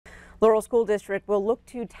Laurel School District will look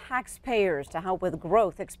to taxpayers to help with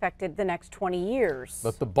growth expected the next 20 years.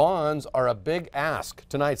 But the bonds are a big ask.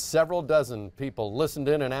 Tonight, several dozen people listened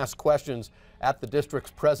in and asked questions at the district's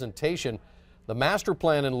presentation. The master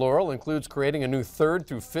plan in Laurel includes creating a new 3rd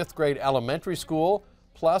through 5th grade elementary school.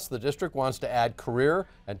 Plus, the district wants to add career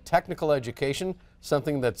and technical education,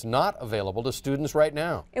 something that's not available to students right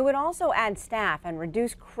now. It would also add staff and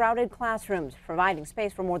reduce crowded classrooms, providing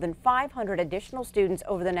space for more than 500 additional students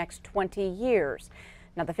over the next 20 years.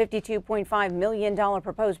 Now, the $52.5 million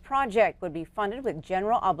proposed project would be funded with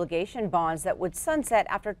general obligation bonds that would sunset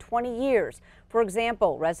after 20 years. For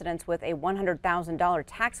example, residents with a $100,000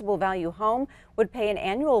 taxable value home would pay an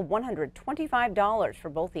annual $125 for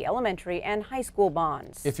both the elementary and high school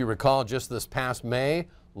bonds. If you recall, just this past May,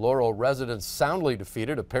 Laurel residents soundly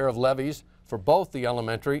defeated a pair of levies for both the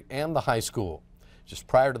elementary and the high school. Just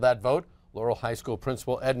prior to that vote, Laurel High School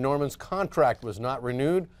Principal Ed Norman's contract was not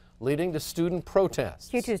renewed, leading to student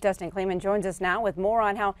protests. Q2's Dustin Kleeman joins us now with more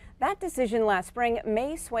on how that decision last spring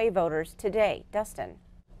may sway voters today. Dustin.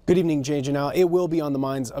 Good evening, Jay Janelle. It will be on the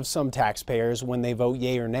minds of some taxpayers when they vote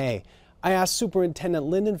yay or nay. I asked Superintendent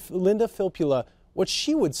Linda Filppula what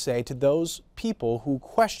she would say to those people who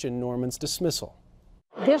question Norman's dismissal.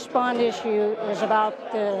 This bond issue is about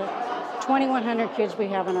the 2,100 kids we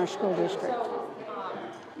have in our school district.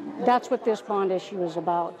 That's what this bond issue is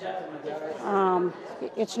about.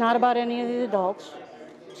 It's not about any of the adults.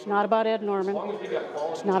 It's not about Ed Norman.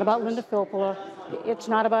 It's not about Linda Filppula. It's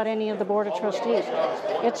not about any of the Board of Trustees.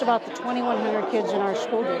 It's about the 2,100 kids in our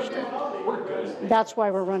school district. That's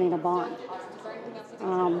why we're running a bond.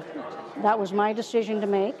 That was my decision to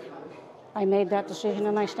make. I made that decision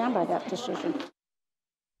and I stand by that decision.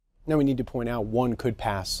 Now we need to point out one could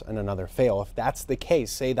pass and another fail. If that's the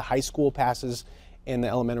case, say the high school passes and the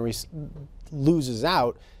elementary loses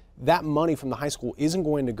out, that money from the high school isn't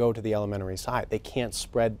going to go to the elementary side. They can't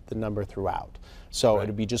spread the number throughout. So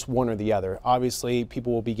It'd be just one or the other. Obviously,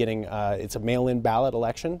 people will be getting, it's a mail-in ballot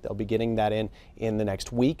election. They'll be getting that in the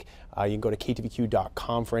next week. You can go to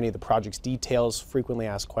ktvq.com for any of the project's details, frequently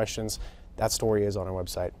asked questions. That story is on our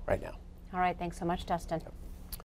website right now. All right, thanks so much, Dustin.